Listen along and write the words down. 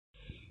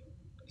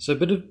So a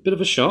bit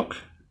of a shock.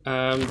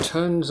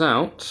 Turns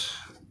out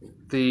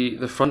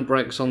the front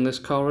brakes on this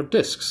car are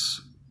discs.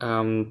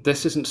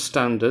 This isn't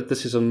standard.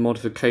 This is a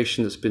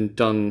modification that's been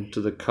done to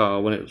the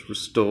car when it was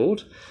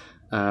restored.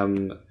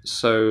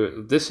 So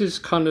this is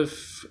kind of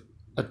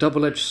a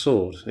double-edged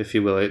sword, if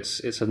you will.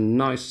 It's a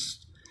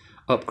nice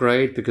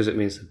upgrade because it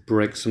means the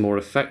brakes are more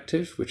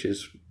effective, which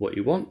is what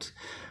you want.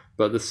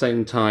 But at the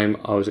same time,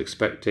 I was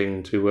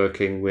expecting to be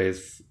working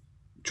with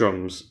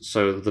drums.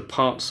 So the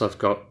parts I've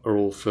got are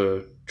all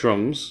for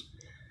drums,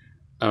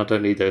 and I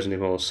don't need those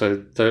anymore. So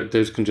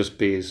those can just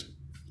be as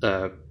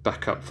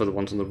backup for the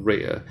ones on the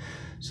rear.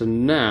 So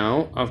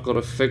now I've got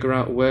to figure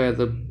out where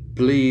the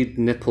bleed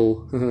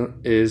nipple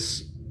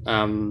is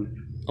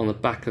on the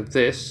back of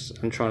this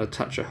and try to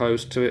attach a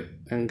hose to it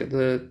and get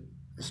the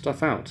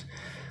stuff out.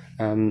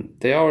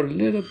 They are a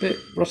little bit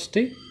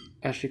rusty,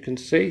 as you can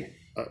see.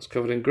 That's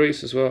covered in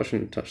grease as well. I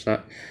shouldn't touch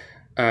that.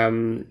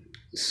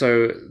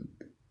 So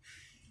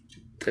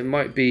they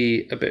might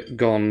be a bit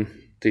gone,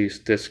 these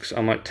discs.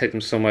 I might take them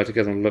somewhere to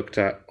get them looked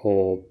at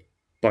or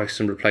buy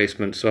some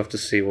replacements. So I have to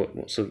see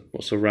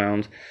what's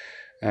around.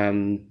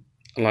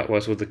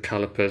 Likewise with the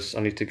calipers, I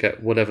need to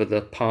get whatever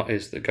the part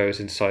is that goes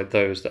inside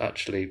those that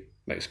actually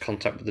makes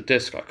contact with the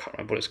disc. I can't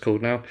remember what it's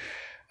called now.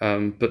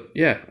 But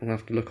yeah, I'm gonna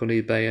have to look on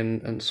eBay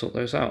and sort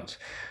those out.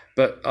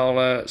 But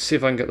I'll see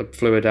if I can get the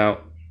fluid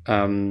out.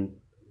 And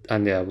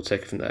yeah, we'll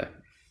take it from there.